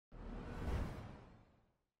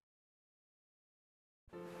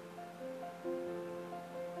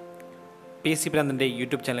PSC PRANTHAN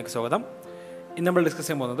YouTube ചാനലിലേക്ക് സ്വാഗതം. ഇന്ന് നമ്മൾ ഡിസ്കസ്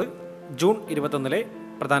ചെയ്യാൻ പോകുന്നത് ജൂൺ 21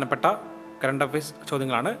 പ്രധാനപ്പെട്ട കറണ്ട് അഫയേഴ്സ്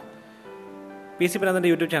ചോദ്യങ്ങളാണ്. PSC PRANTHAN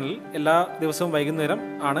യൂട്യൂബ് ചാനൽ എല്ലാ ദിവസവും വൈകുന്നേരം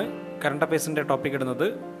ആണ് കറണ്ട് അഫയേഴ്സിൻ്റെ ടോപ്പിക് ഇടുന്നത്.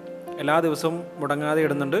 എല്ലാ ദിവസവും മുടങ്ങാതെ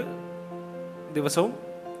ഇടുന്നുണ്ട്. ദിവസവും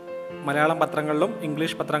മലയാളം പത്രങ്ങളിലും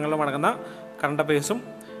ഇംഗ്ലീഷ് പത്രങ്ങളിലും അടങ്ങുന്ന കറണ്ട് അഫയേഴ്സും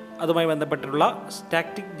അതുമായി ബന്ധപ്പെട്ടിട്ടുള്ള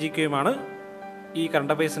സ്റ്റാറ്റിക് GKയുമാണ് ഈ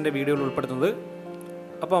കറണ്ട് അഫയേഴ്സിൻ്റെ വീഡിയോയിൽ ഉൾപ്പെടുത്തുന്നത്.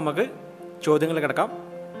 അപ്പോൾ നമുക്ക് ചോദ്യങ്ങൾ കിടക്കാം.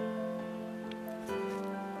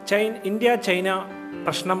 ഇന്ത്യ ചൈന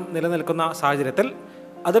പ്രശ്നം നിലനിൽക്കുന്ന സാഹചര്യത്തിൽ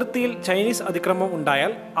അതിർത്തിയിൽ ചൈനീസ് അതിക്രമം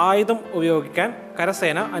ഉണ്ടായാൽ ആയുധം ഉപയോഗിക്കാൻ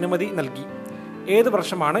കരസേന അനുമതി നൽകി. ഏത്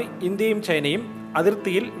വർഷമാണ് ഇന്ത്യയും ചൈനയും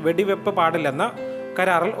അതിർത്തിയിൽ വെടിവെപ്പ് പാടില്ലെന്ന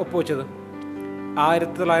കരാറിൽ ഒപ്പുവെച്ചത്?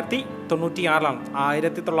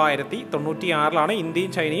 1996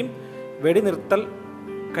 ഇന്ത്യയും ചൈനയും വെടിനിർത്തൽ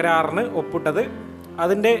കരാറിന് ഒപ്പിട്ടത്.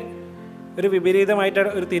 അതിൻ്റെ ഒരു വിപരീതമായിട്ടാണ്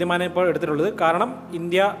ഒരു തീരുമാനം ഇപ്പോൾ എടുത്തിട്ടുള്ളത്. കാരണം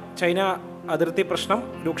ഇന്ത്യ ചൈന അതിർത്തി പ്രശ്നം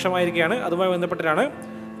രൂക്ഷമായിരിക്കുകയാണ്. അതുമായി ബന്ധപ്പെട്ടിട്ടാണ്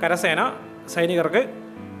കരസേന സൈനികർക്ക്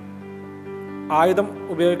ആയുധം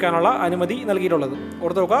ഉപയോഗിക്കാനുള്ള അനുമതി നൽകിയിട്ടുള്ളത്.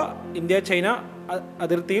 ഓർത്ത് നോക്കുക, ഇന്ത്യ ചൈന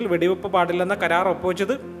അതിർത്തിയിൽ വെടിവെപ്പ് പാടില്ലെന്ന കരാർ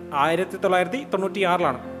ഒപ്പുവെച്ചത്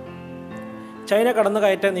 1996. ചൈന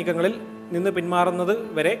കടന്നുകയറ്റ നീക്കങ്ങളിൽ നിന്ന് പിന്മാറുന്നത്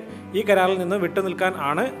വരെ ഈ കരാറിൽ നിന്ന് വിട്ടുനിൽക്കാൻ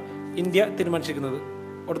ആണ് ഇന്ത്യ തീരുമാനിച്ചിരിക്കുന്നത്.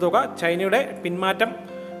 ഓർത്ത് നോക്കുക, ചൈനയുടെ പിന്മാറ്റം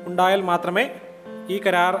ഉണ്ടായാൽ മാത്രമേ ഈ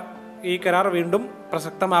കരാർ വീണ്ടും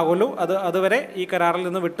പ്രസക്തമാകുള്ളൂ. അതുവരെ ഈ കരാറിൽ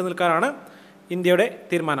നിന്ന് വിട്ടുനിൽക്കാനാണ് ഇന്ത്യയുടെ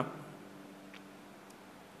തീരുമാനം.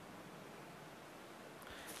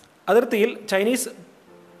 അതിർത്തിയിൽ ചൈനീസ്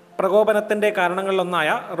പ്രകോപനത്തിൻ്റെ കാരണങ്ങളിലൊന്നായ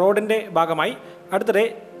റോഡിൻ്റെ ഭാഗമായി അടുത്തിടെ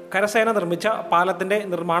കരസേന നിർമ്മിച്ച പാലത്തിൻ്റെ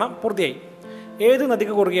നിർമ്മാണം പൂർത്തിയായി. ഏത്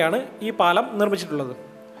നദിക്ക് കുറുകെയാണ് ഈ പാലം നിർമ്മിച്ചിട്ടുള്ളത്?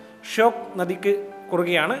 ഷോക്ക് നദിക്ക്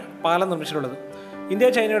കുറുകെയാണ് പാലം നിർമ്മിച്ചിട്ടുള്ളത്. ഇന്ത്യ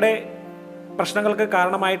ചൈനയുടെ പ്രശ്നങ്ങൾക്ക്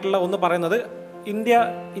കാരണമായിട്ടുള്ള ഒന്ന് പറയുന്നത്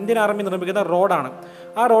ഇന്ത്യൻ ആർമി നിർമ്മിക്കുന്ന റോഡാണ്.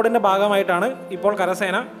 ആ റോഡിൻ്റെ ഭാഗമായിട്ടാണ് ഇപ്പോൾ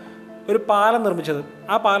കരസേന ഒരു പാലം നിർമ്മിച്ചത്.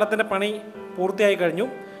 ആ പാലത്തിൻ്റെ പണി പൂർത്തിയായി കഴിഞ്ഞു.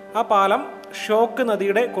 ആ പാലം ഷോക്ക്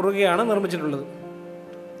നദിയുടെ കുറുകെയാണ് നിർമ്മിച്ചിട്ടുള്ളത്.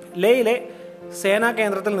 ലേയിലെ സേനാ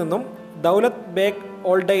കേന്ദ്രത്തിൽ നിന്നും ദൗലത് ബേഗ്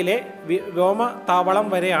ഓൾഡയിലെ വ്യോമതാവളം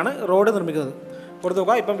വരെയാണ് റോഡ് നിർമ്മിക്കുന്നത്. ഓർത്തു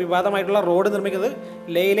നോക്കുക, ഇപ്പം വിവാദമായിട്ടുള്ള റോഡ് നിർമ്മിക്കുന്നത്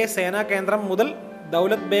ലേയിലെ സേനാ കേന്ദ്രം മുതൽ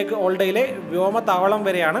ദൗലത് ബേഗ് ഓൾഡയിലെ വ്യോമതാവളം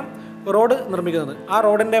വരെയാണ് റോഡ് നിർമ്മിക്കുന്നത്. ആ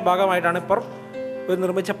റോഡിൻ്റെ ഭാഗമായിട്ടാണ് ഇപ്പോൾ ഒരു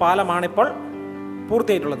നിർമ്മിച്ച പാലമാണിപ്പോൾ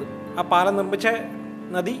പൂർത്തിയായിട്ടുള്ളത്. ആ പാലം നിർമ്മിച്ച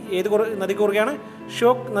നദി ഏത് നദിക്ക് കുറുകെയാണ്?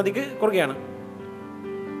 ഷോക്ക് നദിക്ക് കുറുകെയാണ്.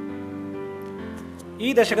 ഈ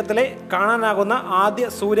ദശകത്തിലെ കാണാനാകുന്ന ആദ്യ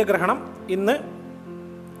സൂര്യഗ്രഹണം ഇന്ന്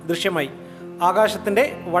ദൃശ്യമായി. ആകാശത്തിൻ്റെ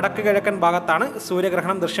വടക്ക് കിഴക്കൻ ഭാഗത്താണ്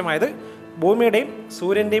സൂര്യഗ്രഹണം ദൃശ്യമായത്. ഭൂമിയുടെയും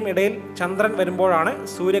സൂര്യൻ്റെയും ഇടയിൽ ചന്ദ്രൻ വരുമ്പോഴാണ്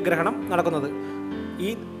സൂര്യഗ്രഹണം നടക്കുന്നത്. ഈ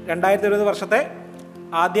 2020 വർഷത്തെ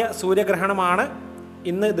ആദ്യ സൂര്യഗ്രഹണമാണ്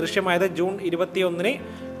ഇന്ന് ദൃശ്യമായത്. ജൂൺ 21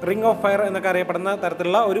 റിംഗ് ഓഫ് ഫയർ എന്നൊക്കെ അറിയപ്പെടുന്ന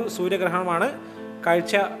തരത്തിലുള്ള ഒരു സൂര്യഗ്രഹണമാണ്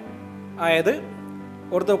കാഴ്ച ആയത്.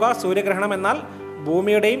 ഓർത്തു നോക്കുക, സൂര്യഗ്രഹണം എന്നാൽ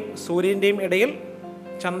ഭൂമിയുടെയും സൂര്യൻ്റെയും ഇടയിൽ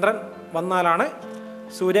ചന്ദ്രൻ വന്നാലാണ്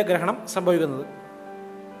സൂര്യഗ്രഹണം സംഭവിക്കുന്നത്.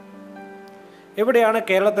 എവിടെയാണ്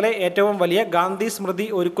കേരളത്തിലെ ഏറ്റവും വലിയ ഗാന്ധി സ്മൃതി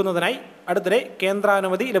ഒരുക്കുന്നതിനായി അടുത്തിടെ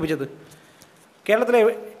കേന്ദ്രാനുമതി ലഭിച്ചത്? കേരളത്തിലെ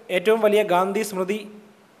ഏറ്റവും വലിയ ഗാന്ധി സ്മൃതി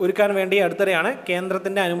ഒരുക്കാൻ വേണ്ടി അടുത്തിടെയാണ്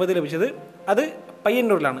കേന്ദ്രത്തിൻ്റെ അനുമതി ലഭിച്ചത്. അത്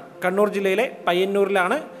പയ്യന്നൂരിലാണ്, കണ്ണൂർ ജില്ലയിലെ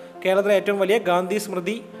പയ്യന്നൂരിലാണ് കേരളത്തിലെ ഏറ്റവും വലിയ ഗാന്ധി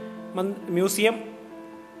സ്മൃതി മ്യൂസിയം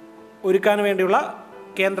ഒരുക്കാൻ വേണ്ടിയുള്ള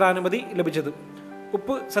കേന്ദ്രാനുമതി ലഭിച്ചത്.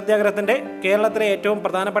 ഉപ്പ് സത്യാഗ്രഹത്തിൻ്റെ കേരളത്തിലെ ഏറ്റവും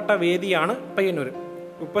പ്രധാനപ്പെട്ട വേദിയാണ് പയ്യന്നൂർ.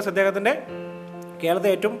 ഉപ്പ് സത്യാഗ്രഹത്തിൻ്റെ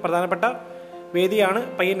കേരളത്തിലെ ഏറ്റവും പ്രധാനപ്പെട്ട വേദിയാണ്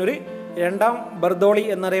പയ്യന്നൂർ. രണ്ടാം ബർദോളി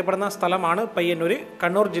എന്നറിയപ്പെടുന്ന സ്ഥലമാണ് പയ്യന്നൂർ.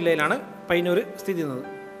 കണ്ണൂർ ജില്ലയിലാണ് പയ്യന്നൂർ സ്ഥിതി ചെയ്യുന്നത്.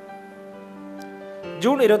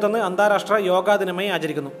 ജൂൺ 21 അന്താരാഷ്ട്ര യോഗാ ദിനമായി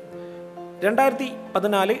ആചരിക്കുന്നു.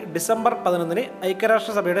 2014 ഡിസംബർ 11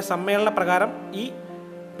 ഐക്യരാഷ്ട്രസഭയുടെ സമ്മേളന പ്രകാരം ഈ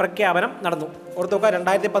പ്രഖ്യാപനം നടന്നു. ഓർത്തു നോക്കുക,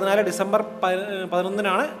 2014 ഡിസംബർ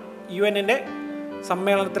 11 UN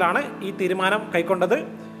സമ്മേളനത്തിലാണ് ഈ തീരുമാനം കൈക്കൊണ്ടത്.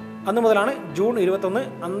 അന്നു മുതലാണ് ജൂൺ 21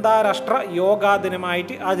 അന്താരാഷ്ട്ര യോഗാ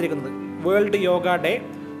ദിനമായിട്ട് ആചരിക്കുന്നത്. വേൾഡ് യോഗ ഡേ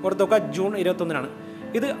ഓർത്തു നോക്കുക, ജൂൺ 21.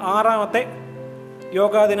 ഇത് 6ാമത്തെ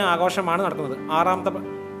യോഗാ ദിന ആഘോഷമാണ് നടക്കുന്നത്. 6ാമത്തെ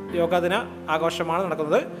യോഗാ ദിന ആഘോഷമാണ്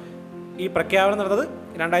നടക്കുന്നത്. ഈ പ്രഖ്യാപനം നടന്നത്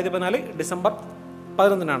 2014 ഡിസംബർ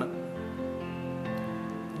 11.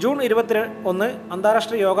 ജൂൺ 21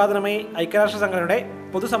 അന്താരാഷ്ട്ര യോഗാ ദിനമായി ഐക്യരാഷ്ട്ര സംഘടനയുടെ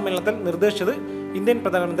പൊതുസമ്മേളനത്തിൽ നിർദ്ദേശിച്ചത് ഇന്ത്യൻ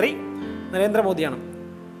പ്രധാനമന്ത്രി നരേന്ദ്രമോദിയാണ്.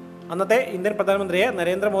 അന്നത്തെ ഇന്ത്യൻ പ്രധാനമന്ത്രിയെ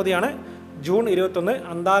നരേന്ദ്രമോദിയാണ് ജൂൺ 21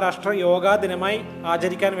 അന്താരാഷ്ട്ര യോഗാ ദിനമായി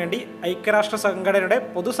ആചരിക്കാൻ വേണ്ടി ഐക്യരാഷ്ട്ര സംഘടനയുടെ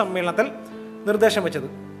പൊതുസമ്മേളനത്തിൽ നിർദ്ദേശം വെച്ചത്.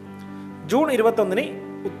 ജൂൺ 21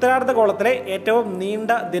 ഉത്തരാർദ്ധഗോളത്തിലെ ഏറ്റവും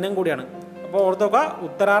നീണ്ട ദിനം കൂടിയാണ്. അപ്പോൾ ഓർത്തു നോക്കുക,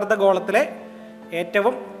 ഉത്തരാർദ്ധഗോളത്തിലെ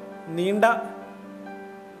ഏറ്റവും നീണ്ട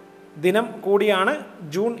ദിനം കൂടിയാണ്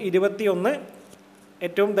ജൂൺ 21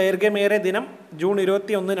 ഏറ്റവും ദൈർഘ്യമേറിയ ദിനം ജൂൺ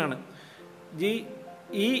 21-നാണ്.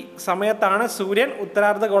 ഈ സമയത്താണ് സൂര്യൻ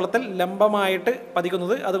ഉത്തരാർദ്ധഗോളത്തിൽ ലംബമായിട്ട്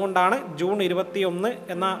പതിക്കുന്നത്. അതുകൊണ്ടാണ് ജൂൺ 21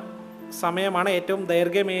 എന്ന സമയമാണ് ഏറ്റവും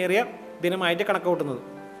ദൈർഘ്യമേറിയ ദിനമായിട്ട് കണക്ക് കൂട്ടുന്നത്.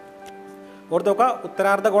 ഓർത്ത് നോക്കുക,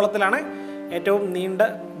 ഉത്തരാർദ്ധഗോളത്തിലാണ് ഏറ്റവും നീണ്ട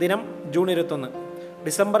ദിനം ജൂൺ 21.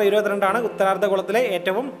 ഡിസംബർ 22 ഉത്തരാർദ്ധഗോളത്തിലെ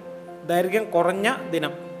ഏറ്റവും ദൈർഘ്യം കുറഞ്ഞ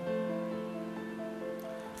ദിനം.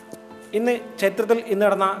 ഇന്ന് ചരിത്രത്തിൽ ഇന്ന്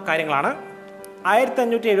നടന്ന കാര്യങ്ങളാണ്.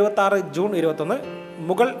 1576 ജൂൺ 21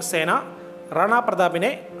 മുഗൾ സേന റാണ പ്രതാപിനെ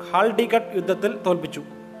ഹാൽഡിഗഡ് യുദ്ധത്തിൽ തോൽപ്പിച്ചു.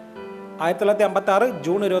 1956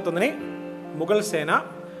 ജൂൺ 21 മുഗൾ സേന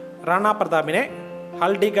റാണ പ്രതാപിനെ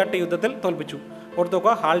ഹാൽഡിഗഡ് യുദ്ധത്തിൽ തോൽപ്പിച്ചു. ഓർത്ത്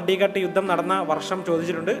നോക്കുക, ഹാൽഡിഗഡ് യുദ്ധം നടന്ന വർഷം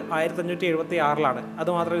ചോദിച്ചിട്ടുണ്ട്. 1576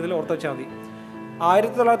 അതുമാത്രം ഇതിൽ ഓർത്ത് വെച്ചാൽ മതി.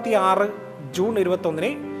 1906 ജൂൺ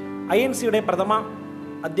 21 INCയുടെ പ്രഥമ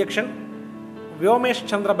അധ്യക്ഷൻ വ്യോമേഷ്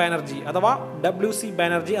ചന്ദ്ര ബാനർജി അഥവാ WC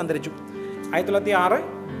ബാനർജി അന്തരിച്ചു. 1906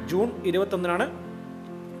 ജൂൺ 21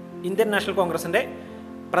 ഇന്ത്യൻ നാഷണൽ കോൺഗ്രസിൻ്റെ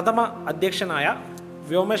പ്രഥമ അധ്യക്ഷനായ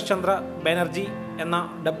വ്യോമേഷ് ചന്ദ്ര ബാനർജി എന്ന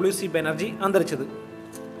WC ബാനർജി അന്തരിച്ചത്.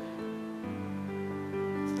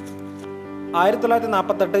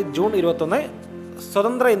 1948 ജൂൺ 21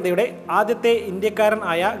 സ്വതന്ത്ര ഇന്ത്യയുടെ ആദ്യത്തെ ഇന്ത്യക്കാരൻ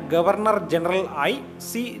ആയ ഗവർണർ ജനറൽ ആയി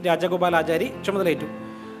C രാജഗോപാലാചാരി ചുമതലയേറ്റു.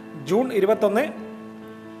 ജൂൺ 21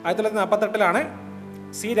 1948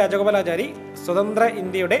 C രാജഗോപാലാചാരി സ്വതന്ത്ര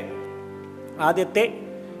ഇന്ത്യയുടെ ആദ്യത്തെ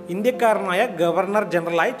ഇന്ത്യക്കാരനായ ഗവർണർ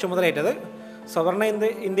ജനറലായി ചുമതലയേറ്റത്. സ്വവർണ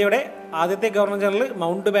ഇന്ത്യയുടെ ആദ്യത്തെ ഗവർണർ ജനറൽ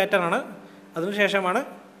മൗണ്ട് ബാറ്റൻ ആണ്. അതിനുശേഷമാണ്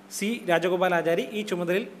C രാജഗോപാലാചാരി ഈ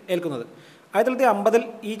ചുമതലയിൽ ഏൽക്കുന്നത്. 1950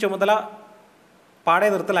 ഈ ചുമതല പാടെ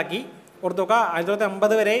നിർത്തലാക്കി. ഓർത്ത് നോക്കുക,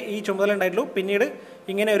 1950 വരെ ഈ ചുമതല ഉണ്ടായിട്ടുള്ളൂ. പിന്നീട്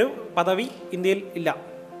ഇങ്ങനെ ഒരു പദവി ഇന്ത്യയിൽ ഇല്ല.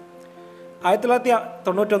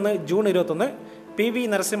 1991 ജൂൺ 21 PV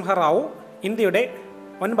നരസിംഹറാവു ഇന്ത്യയുടെ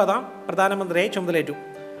 9ാം പ്രധാനമന്ത്രിയായി ചുമതലയേറ്റു.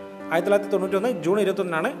 1991 ജൂൺ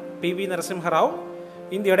 21 PV നരസിംഹറാവു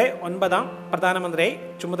ഇന്ത്യയുടെ 9ാം പ്രധാനമന്ത്രിയായി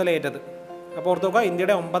ചുമതലയേറ്റത്. അപ്പോൾ ഓർത്ത് നോക്കുക,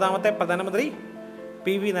 ഇന്ത്യയുടെ 9ാമത്തെ പ്രധാനമന്ത്രി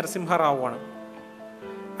PV നരസിംഹറാവു ആണ്.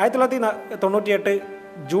 1998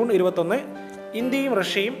 ജൂൺ 21 ഇന്ത്യയും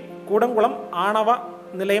റഷ്യയും കൂടംകുളം ആണവ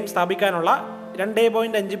നിലയം സ്ഥാപിക്കാനുള്ള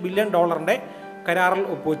 $2.5 ബില്യൺ കരാറിൽ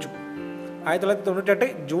ഒപ്പുവെച്ചു. 1998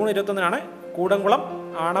 ജൂൺ 21 കൂടംകുളം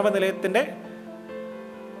ആണവ നിലയത്തിൻ്റെ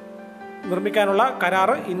നിർമ്മിക്കാനുള്ള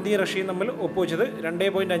കരാറ് ഇന്ത്യയും റഷ്യയും തമ്മിൽ ഒപ്പുവെച്ചത്.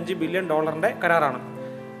 $2.5 ബില്യൺ കരാറാണ്.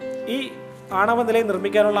 ഈ ആണവ നിലയം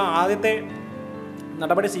നിർമ്മിക്കാനുള്ള ആദ്യത്തെ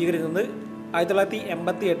നടപടി സ്വീകരിക്കുന്നത്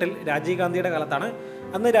 1988 രാജീവ് ഗാന്ധിയുടെ കാലത്താണ്.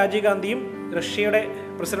 അന്ന് രാജീവ് ഗാന്ധിയും റഷ്യയുടെ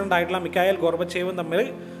പ്രസിഡൻ്റായിട്ടുള്ള മിഖായിൽ ഗോർബച്ചേവും തമ്മിൽ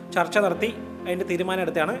ചർച്ച നടത്തി അതിൻ്റെ തീരുമാനം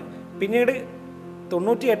എടുത്താണ്. പിന്നീട്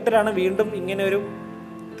 98 വീണ്ടും ഇങ്ങനെ ഒരു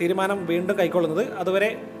തീരുമാനം വീണ്ടും കൈക്കൊള്ളുന്നത്. അതുവരെ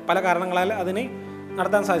പല കാരണങ്ങളാൽ അതിന്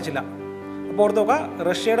നടത്താൻ സാധിച്ചില്ല. അപ്പോൾ ഓർത്ത് നോക്കുക,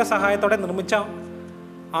 റഷ്യയുടെ സഹായത്തോടെ നിർമ്മിച്ച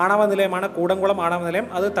ആണവ നിലയമാണ് കൂടംകുളം ആണവ നിലയം.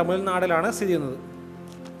 അത് തമിഴ്നാടിലാണ് സ്ഥിതി ചെയ്യുന്നത്.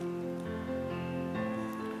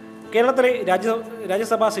 കേരളത്തിലെ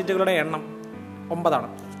രാജ്യസഭാ സീറ്റുകളുടെ എണ്ണം 9.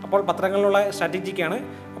 അപ്പോൾ പത്രങ്ങളിലുള്ള സ്ട്രാറ്റജിക്കാണ്.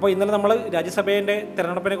 അപ്പോൾ ഇന്നലെ നമ്മൾ രാജ്യസഭയുടെ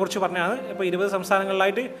തിരഞ്ഞെടുപ്പിനെ കുറിച്ച് പറഞ്ഞാണ്. ഇപ്പോൾ 20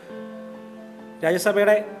 സംസ്ഥാനങ്ങളിലായിട്ട്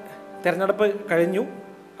രാജ്യസഭയുടെ തിരഞ്ഞെടുപ്പ് കഴിഞ്ഞു.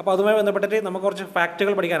 അപ്പോൾ അതുമായി ബന്ധപ്പെട്ടിട്ട് നമുക്ക് കുറച്ച്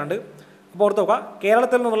ഫാക്റ്റുകൾ പഠിക്കാനുണ്ട്. അപ്പോൾ ഓർത്ത് നോക്കുക,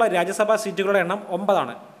 കേരളത്തിൽ നിന്നുള്ള രാജ്യസഭാ സീറ്റുകളുടെ എണ്ണം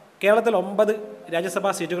 9. കേരളത്തിൽ 9 രാജ്യസഭാ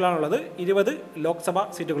സീറ്റുകളാണുള്ളത്, 20 ലോക്സഭാ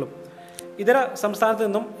സീറ്റുകളും. ഇതര സംസ്ഥാനത്ത്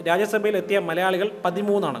നിന്നും രാജ്യസഭയിൽ എത്തിയ മലയാളികൾ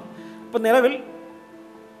 13. അപ്പോൾ നിലവിൽ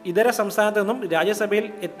ഇതര സംസ്ഥാനത്ത് നിന്നും രാജ്യസഭയിൽ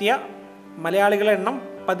എത്തിയ മലയാളികളുടെ എണ്ണം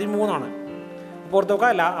 13. അപ്പോൾ ഓർത്ത്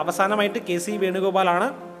നോക്കുക, അവസാനമായിട്ട് KC വേണുഗോപാലാണ്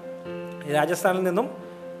രാജസ്ഥാനിൽ നിന്നും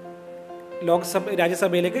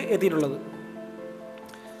രാജ്യസഭയിലേക്ക് എത്തിയിട്ടുള്ളത്.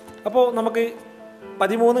 അപ്പോൾ നമുക്ക്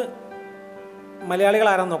 13 മലയാളികൾ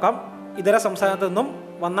ആരാന്ന് നോക്കാം. ഇതര സംസ്ഥാനത്ത് നിന്നും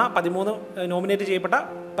വന്ന 13 നോമിനേറ്റ് ചെയ്യപ്പെട്ട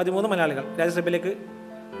 13 മലയാളികൾ, രാജ്യസഭയിലേക്ക്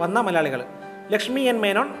വന്ന മലയാളികൾ. ലക്ഷ്മി എൻ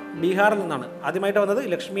മേനോൻ ബീഹാറിൽ നിന്നാണ്. ആദ്യമായിട്ട് വന്നത്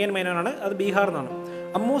ലക്ഷ്മി എൻ മേനോനാണ്. അത് ബീഹാറിൽ നിന്നാണ്.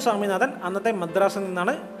 അമ്മു സ്വാമിനാഥൻ അന്നത്തെ മദ്രാസിൽ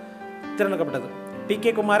നിന്നാണ് തിരഞ്ഞെടുക്കപ്പെട്ടത്. PK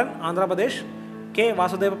കുമാരൻ ആന്ധ്രാപ്രദേശ്, K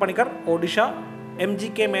വാസുദേവ Panicker Odisha,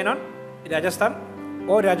 MGK Menon Rajasthan,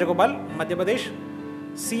 O Rajagopal Madhya Pradesh,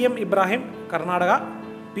 CM Ibrahim Karnataka,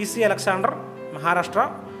 PC Alexander Maharashtra,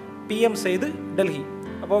 PM Syed Delhi.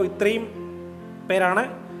 അപ്പോൾ ഇത്രയും പേരാണ്.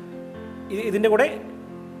 ഇതിൻ്റെ കൂടെ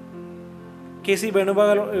KC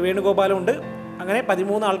വേണുഗോപാലും ഉണ്ട്. അങ്ങനെ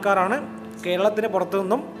 13 ആൾക്കാരാണ് കേരളത്തിന് പുറത്തു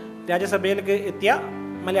നിന്നും രാജ്യസഭയിലേക്ക് എത്തിയ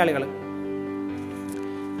മലയാളികൾ.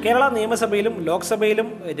 കേരള നിയമസഭയിലും ലോക്സഭയിലും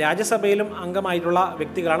രാജ്യസഭയിലും അംഗമായിട്ടുള്ള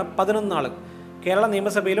വ്യക്തികളാണ് 11 ആൾ. കേരള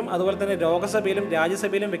നിയമസഭയിലും അതുപോലെ തന്നെ ലോകസഭയിലും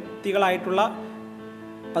രാജ്യസഭയിലും വ്യക്തികളായിട്ടുള്ള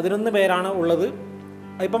 11 പേരാണ് ഉള്ളത്.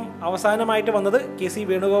 അതിപ്പം അവസാനമായിട്ട് വന്നത് KC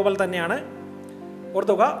വേണുഗോപാൽ തന്നെയാണ്.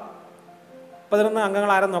 ഓർത്തുക, 11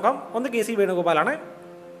 അംഗങ്ങൾ ആരെന്ന് നോക്കാം. ഒന്ന് KC വേണുഗോപാലാണ്,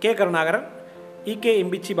 K Karunakaran, EK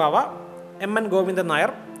Imbichi ബാവ, എം.എൻ. Govindan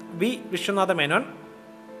Nair, V. Vishwanatha Menon,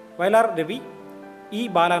 Vayalar Ravi, E.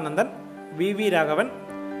 Balanandan, V. Raghavan,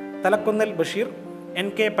 തലക്കുന്നിൽ Basheer,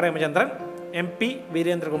 N.K. Premachandran, MP.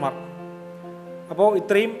 Veerendrakumar. അപ്പോൾ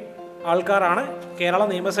ഇത്രയും ആൾക്കാരാണ് കേരള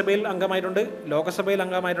നിയമസഭയിൽ അംഗമായിട്ടുണ്ട്, ലോകസഭയിൽ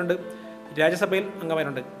അംഗമായിട്ടുണ്ട്, രാജ്യസഭയിൽ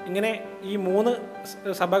അംഗമായിട്ടുണ്ട്. ഇങ്ങനെ ഈ 3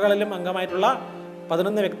 സഭകളിലും അംഗമായിട്ടുള്ള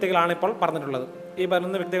 11 വ്യക്തികളാണ് ഇപ്പോൾ പറഞ്ഞിട്ടുള്ളത്. ഈ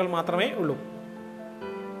 11 വ്യക്തികൾ മാത്രമേ ഉള്ളൂ.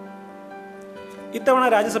 ഇത്തവണ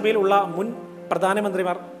രാജ്യസഭയിൽ ഉള്ള മുൻ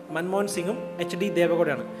പ്രധാനമന്ത്രിമാർ മൻമോഹൻ സിംഗും HD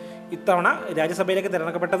ദേവഗൗഡയാണ്. ഇത്തവണ രാജ്യസഭയിലേക്ക്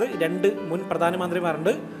തിരഞ്ഞെടുക്കപ്പെട്ടത് 2 മുൻ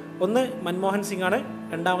പ്രധാനമന്ത്രിമാരുണ്ട്. ഒന്ന് മൻമോഹൻ സിംഗ് ആണ്,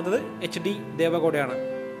 രണ്ടാമത്തത് HD ദേവഗൗഡയാണ്.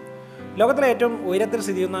 ലോകത്തിലെ ഏറ്റവും ഉയരത്തിൽ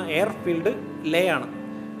സ്ഥിതി ചെയ്യുന്ന എയർഫീൽഡ് ലേ ആണ്.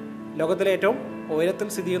 ലോകത്തിലെ ഏറ്റവും ഉയരത്തിൽ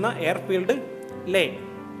സ്ഥിതി ചെയ്യുന്ന എയർഫീൽഡ് ലേ.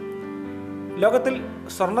 ലോകത്തിൽ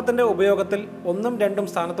സ്വർണത്തിൻ്റെ ഉപയോഗത്തിൽ 1ഉം 2ഉം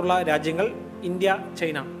സ്ഥാനത്തുള്ള രാജ്യങ്ങൾ ഇന്ത്യ,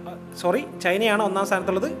 ചൈന. ചൈനയാണ് 1ാം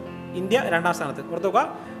സ്ഥാനത്തുള്ളത്, ഇന്ത്യ 2ാം സ്ഥാനത്ത്. ഓർത്തുക,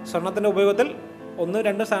 സ്വർണത്തിൻ്റെ ഉപയോഗത്തിൽ 1,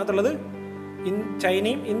 2 സ്ഥാനത്തുള്ളത്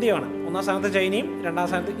ചൈനയും ഇന്ത്യയുമാണ്. 1ാം സ്ഥാനത്ത് ചൈനയും 2ാം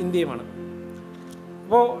സ്ഥാനത്ത് ഇന്ത്യയുമാണ്.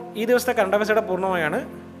 അപ്പോൾ ഈ ദിവസത്തെ കറണ്ട് അഫയേഴ്സ് പൂർണ്ണമായാണ്.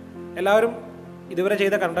 എല്ലാവരും ഇതുവരെ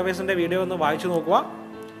ചെയ്ത കറണ്ട് അഫയേഴ്സിൻ്റെ വീഡിയോ ഒന്ന് വായിച്ചു നോക്കുക.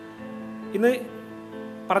 ഇന്ന്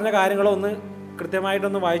പറഞ്ഞ കാര്യങ്ങളൊന്ന്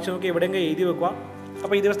കൃത്യമായിട്ടൊന്ന് വായിച്ചു നോക്കി എവിടെയെങ്കിലും എഴുതി വെക്കുക.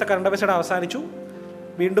 അപ്പോൾ ഈ ദിവസത്തെ കറണ്ട് അഫയേഴ്സ് അവസാനിച്ചു.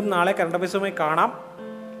 വീണ്ടും നാളെ കറണ്ട് അഫയേഴ്സുമായി കാണാം.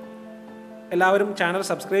 എല്ലാവരും ചാനൽ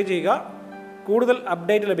സബ്സ്ക്രൈബ് ചെയ്യുക. കൂടുതൽ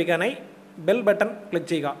അപ്ഡേറ്റ് ലഭിക്കാനായി ബെൽ ബട്ടൺ ക്ലിക്ക്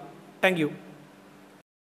ചെയ്യുക. Thank you.